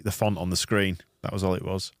the font on the screen. That was all it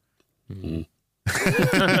was. Mm.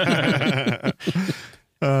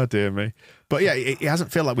 Oh dear me! But yeah, it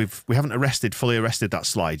hasn't felt like we haven't fully arrested that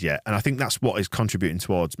slide yet, and I think that's what is contributing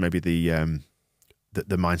towards maybe the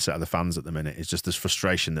mindset of the fans at the minute. Is just this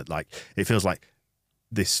frustration that like it feels like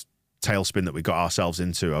this tailspin that we got ourselves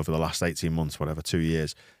into over the last 18 months, whatever, 2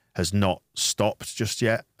 years, has not stopped just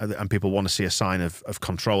yet, and people want to see a sign of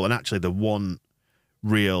control. And actually, the one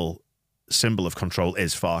real symbol of control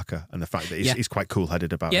is Farke, and the fact that he's quite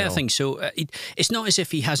cool-headed about it. Yeah, I think so. It's not as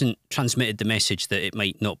if he hasn't transmitted the message that it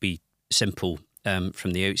might not be simple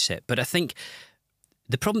from the outset, but I think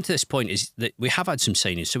the problem to this point is that we have had some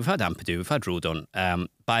signings. So we've had Ampadu, we've had Rodon,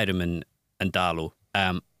 Byram and Darlow,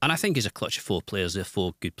 and I think as a clutch of 4 players, they're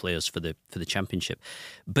 4 good players for the Championship.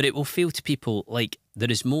 But it will feel to people like there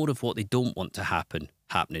is more of what they don't want to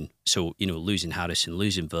happening. So, losing Harrison,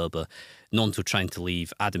 losing Verba, Nonto trying to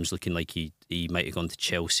leave, Adams looking like he might have gone to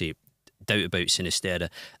Chelsea, doubt about Sinisterra,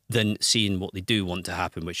 than seeing what they do want to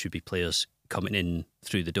happen, which would be players coming in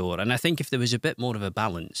through the door. And I think if there was a bit more of a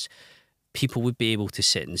balance, people would be able to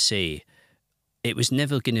sit and say, it was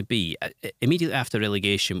never going to be immediately after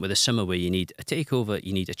relegation with a summer where you need a takeover,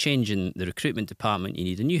 you need a change in the recruitment department, you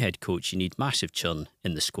need a new head coach, you need massive churn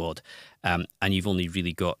in the squad, and you've only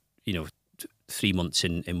really got 3 months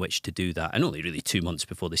in which to do that, and only really 2 months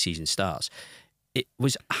before the season starts. It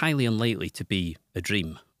was highly unlikely to be a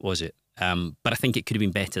dream, was it? But I think it could have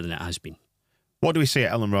been better than it has been. What do we see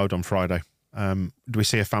at Ellen Road on Friday? Do we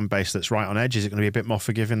see a fan base that's right on edge? Is it going to be a bit more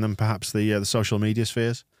forgiving than perhaps the social media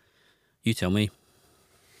spheres? You tell me.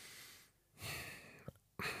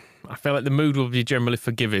 I feel like the mood will be generally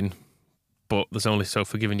forgiving, but there's only so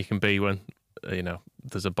forgiving you can be when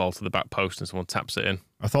there's a ball to the back post and someone taps it in.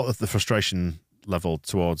 I thought that the frustration level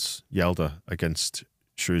towards Yelda against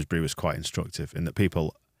Shrewsbury was quite instructive in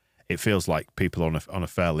that it feels like people on a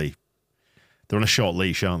fairly They're on a short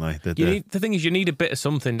leash, aren't they? The thing is, you need a bit of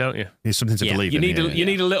something, don't you? Need something to believe in. You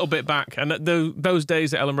need a little bit back. And those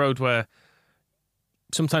days at Ellen Road where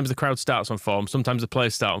sometimes the crowd starts on form, sometimes the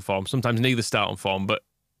players start on form, sometimes neither start on form, but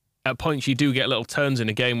at points you do get little turns in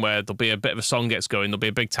a game where there'll be a bit of a song gets going, there'll be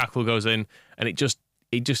a big tackle goes in, and it just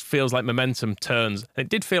feels like momentum turns. And it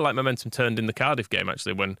did feel like momentum turned in the Cardiff game,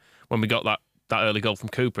 actually, when we got that early goal from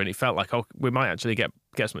Cooper, and it felt like, we might actually get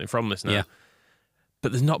something from this now. Yeah.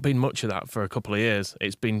 But there's not been much of that for a couple of years.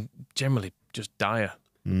 It's been generally just dire.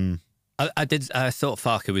 I thought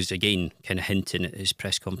Farke was again kind of hinting at his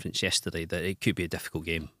press conference yesterday that it could be a difficult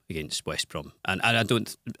game against West Brom, and I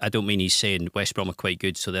don't mean he's saying West Brom are quite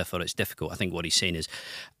good, so therefore it's difficult. I think what he's saying is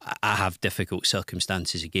I have difficult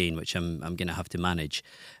circumstances again, which I'm going to have to manage.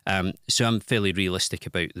 So I'm fairly realistic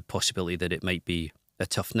about the possibility that it might be a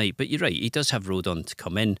tough night. But you're right, he does have Rodon to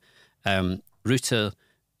come in. Ruta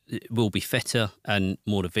will be fitter and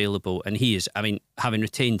more available, and he is, I mean, having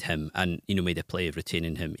retained him and made a play of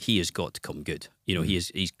retaining him, he has got to come good.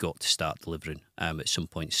 He's got to start delivering at some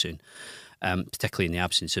point soon, particularly in the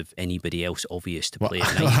absence of anybody else obvious to play.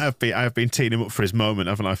 I have been teeing him up for his moment,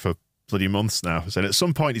 haven't I, for bloody months now. So at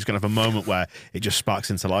some point he's going to have a moment where it just sparks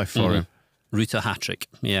into life for him. Ruta hat-trick,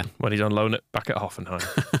 yeah. When he's on loan back at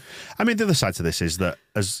Hoffenheim. I mean, the other side to this is that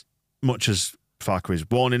as much as Farke is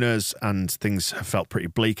warning us and things have felt pretty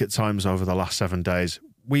bleak at times over the last 7 days,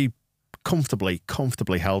 we comfortably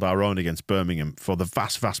held our own against Birmingham for the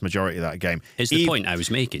vast majority of that game. It's the point I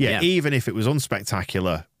was making. Yeah, even if it was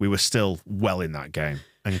unspectacular, we were still well in that game.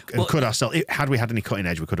 And could ourselves, had we had any cutting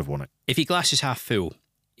edge, we could have won it. If your glass is half full,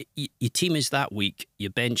 your team is that weak,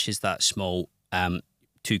 your bench is that small,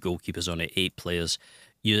 2 goalkeepers on it, 8 players,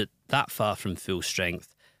 you're that far from full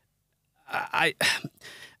strength.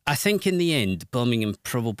 I think in the end, Birmingham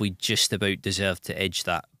probably just about deserved to edge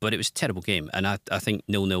that, but it was a terrible game, and I think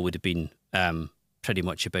 0-0 would have been pretty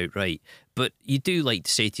much about right. But you do like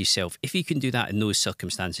to say to yourself, if you can do that in those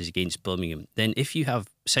circumstances against Birmingham, then if you have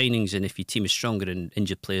signings and if your team is stronger and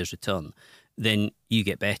injured players return, then you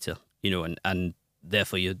get better, and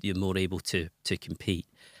therefore you're more able to compete.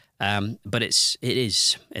 But it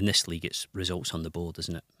is in this league, it's results on the board,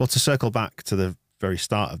 isn't it? Well, to circle back to the very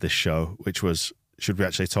start of this show, which was, should we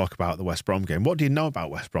actually talk about the West Brom game? What do you know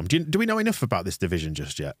about West Brom? Do we know enough about this division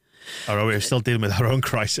just yet? Or are we still dealing with our own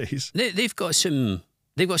crises? They've got some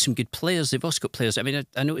good players. They've also got players. I mean,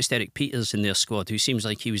 I noticed Eric Peters in their squad, who seems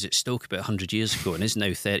like he was at Stoke about 100 years ago and is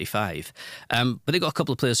now 35. But they've got a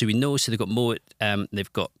couple of players who we know. So they've got Mowat,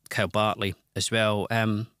 they've got Kyle Bartley as well.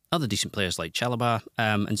 Other decent players like Chalobah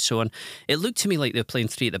and so on. It looked to me like they were playing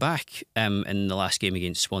 3 at the back in the last game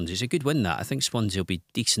against Swansea. It's a good win, that. I think Swansea will be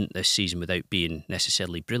decent this season without being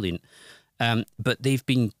necessarily brilliant. But they've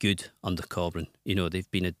been good under Corbyn.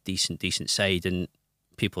 They've been a decent side, and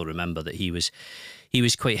people remember that he was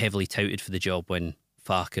quite heavily touted for the job when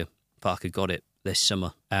Farke got it this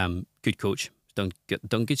summer. Good coach, done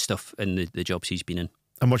good stuff in the jobs he's been in.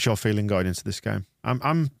 And what's your feeling going into this game?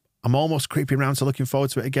 I'm almost creeping around to looking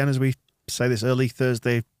forward to it again as we say this early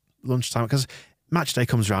Thursday lunchtime, because match day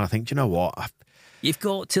comes around. I think, do you know what? You've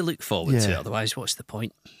got to look forward to it, otherwise what's the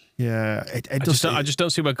point? Yeah, I just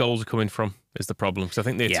don't see where goals are coming from is the problem. Because I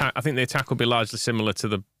think the attack will be largely similar to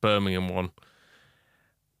the Birmingham one,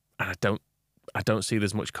 and I don't see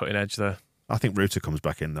there's much cutting edge there. I think Ruta comes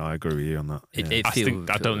back in, though. I agree with you on that.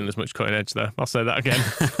 I don't think there's much cutting edge there. I'll say that again.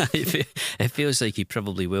 It feels like he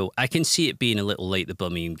probably will. I can see it being a little like the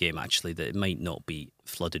Birmingham game, actually, that it might not be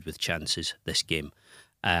flooded with chances this game.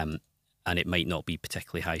 And it might not be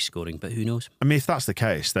particularly high scoring, but who knows? I mean, if that's the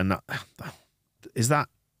case, then is that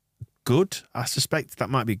good? I suspect that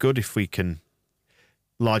might be good if we can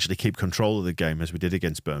largely keep control of the game as we did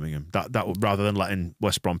against Birmingham. That would, rather than letting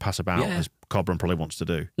West Brom pass about as Corbyn probably wants to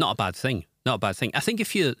do. Not a bad thing. Not a bad thing. I think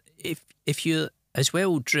if you're as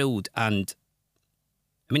well drilled and,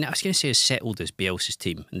 I mean, I was going to say as settled as Bielsa's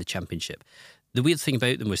team in the Championship, the weird thing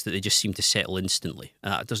about them was that they just seem to settle instantly.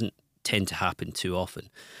 And that doesn't tend to happen too often.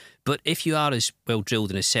 But if you are as well drilled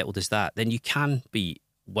and as settled as that, then you can be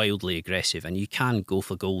wildly aggressive and you can go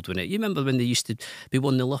for gold when you remember when they used to be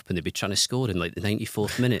 1-0 up and they'd be trying to score in like the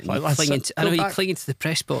 94th minute and you're clinging to the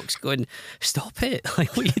press box going, stop it,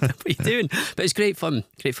 like what are you doing? But it's great fun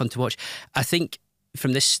to watch. I think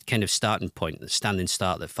from this kind of starting point, the standing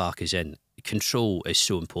start that Farke's in, control is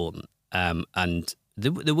so important, and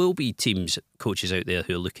there will be coaches out there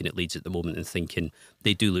who are looking at Leeds at the moment and thinking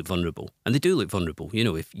they do look vulnerable, and they do look vulnerable.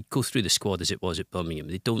 If you go through the squad as it was at Birmingham,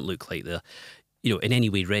 they don't look like they're in any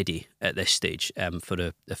way ready at this stage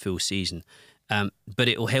for a full season. But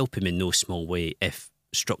it will help him in no small way if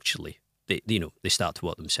structurally they start to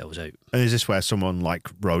work themselves out. And is this where someone like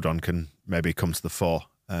Rodon can maybe come to the fore?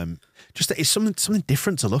 Just it's something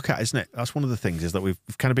different to look at, isn't it? That's one of the things, is that we've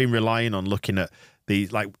kind of been relying on looking at the,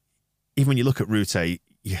 like, even when you look at Rute,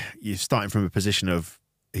 you're starting from a position of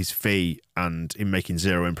his fee and him making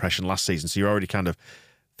zero impression last season, so you're already kind of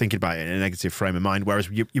thinking about it in a negative frame of mind. Whereas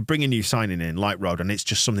you bring a new signing in like Rodon, it's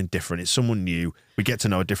just something different. It's someone new. We get to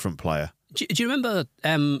know a different player. Do you remember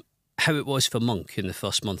how it was for Monk in the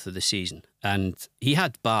first month of the season? And he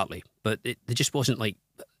had Bartley, but it just wasn't like,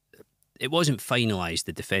 it wasn't finalised,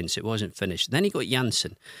 the defence. It wasn't finished. Then he got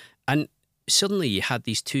Janssen. And suddenly you had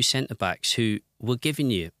these two centre-backs who were giving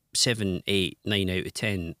you 7, 8, 9 out of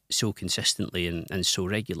 10 so consistently and so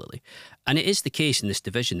regularly. And it is the case in this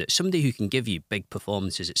division that somebody who can give you big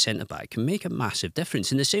performances at centre-back can make a massive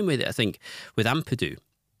difference. In the same way that I think with Ampadu,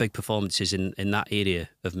 big performances in that area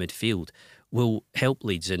of midfield will help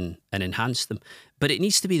Leeds and enhance them. But it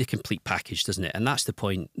needs to be the complete package, doesn't it? And that's the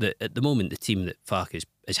point, that at the moment the team that Farke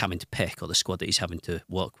is having to pick, or the squad that he's having to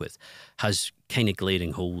work with, has kind of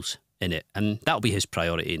glaring holes in it. And that'll be his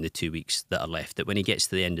priority in the 2 weeks that are left, that when he gets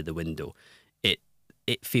to the end of the window,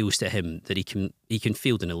 it feels to him that he can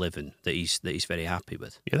field an 11 that he's very happy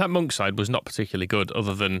with. Yeah, that Monk side was not particularly good,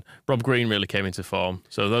 other than Rob Green really came into form.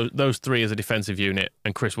 So those three as a defensive unit,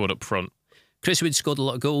 and Chris Wood up front. Chris Wood scored a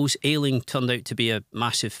lot of goals. Ayling turned out to be a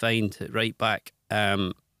massive find at right back.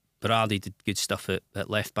 Berardi did good stuff at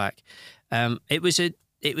left back. It was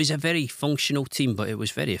a very functional team, but it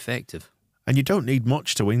was very effective. And you don't need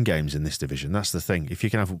much to win games in this division. That's the thing. If you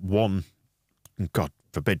can have one, God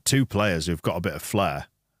forbid, two players who've got a bit of flair,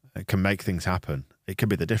 it can make things happen. It could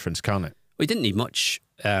be the difference, can't it? We didn't need much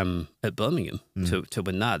at Birmingham to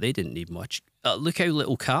win that. They didn't need much. Look how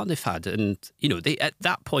little Cardiff had. And, they at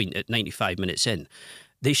that point, at 95 minutes in,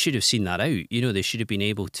 they should have seen that out. They should have been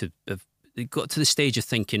able to have, they got to the stage of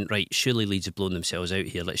thinking, right, surely Leeds have blown themselves out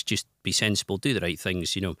here. Let's just be sensible, do the right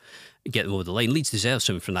things, get them over the line. Leeds deserve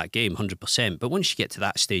something from that game, 100%. But once you get to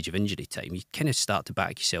that stage of injury time, you kind of start to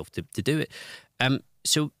back yourself to do it.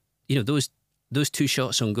 So, those two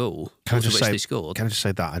shots on goal, they scored. Can I just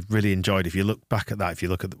say that I really enjoyed, if you look back at that, if you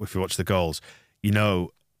watch the goals,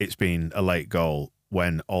 it's been a late goal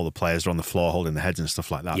when all the players are on the floor holding their heads and stuff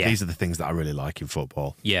like that. Yeah. These are the things that I really like in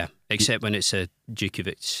football. Yeah, except when it's a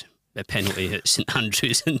Djukovic penalty at St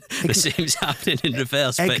Andrews and the same's happening in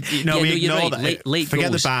reverse. But we ignore right. that. Late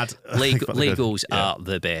Forget goals, the bad. Late goals are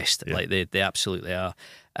the best. Yeah. Like they absolutely are.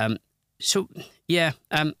 As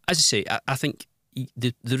I say, I think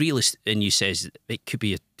the realist in you says it could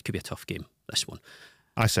be a tough game, this one.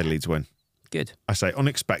 I say Leeds win. Good. I say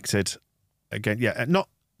unexpected. Again, not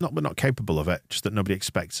capable of it, just that nobody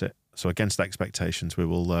expects it. So against expectations,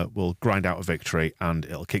 we'll grind out a victory and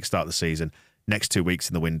it'll kickstart the season. Next 2 weeks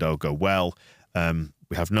in the window go well.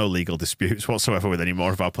 We have no legal disputes whatsoever with any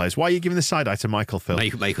more of our players. Why are you giving the side eye to Michael, Phil?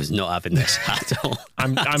 Michael's not having this at all.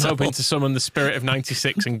 I'm hoping to summon the spirit of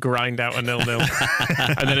 96 and grind out a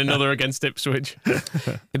 0-0 and then another against Ipswich.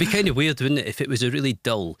 It'd be kind of weird, wouldn't it, if it was a really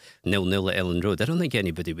dull 0-0 at Ellen Road. I don't think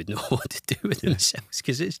anybody would know what to do with themselves,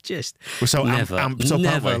 because it's just we're so amped up,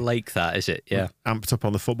 never like that, is it? Yeah, amped up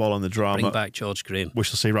on the football and the drama. Bring back George Graham. We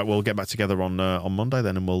shall see. Right, we'll get back together on Monday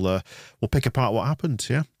then, and we'll pick apart what happened.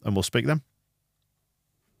 Yeah, and we'll speak then.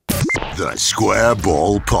 The Square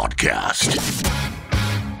Ball Podcast.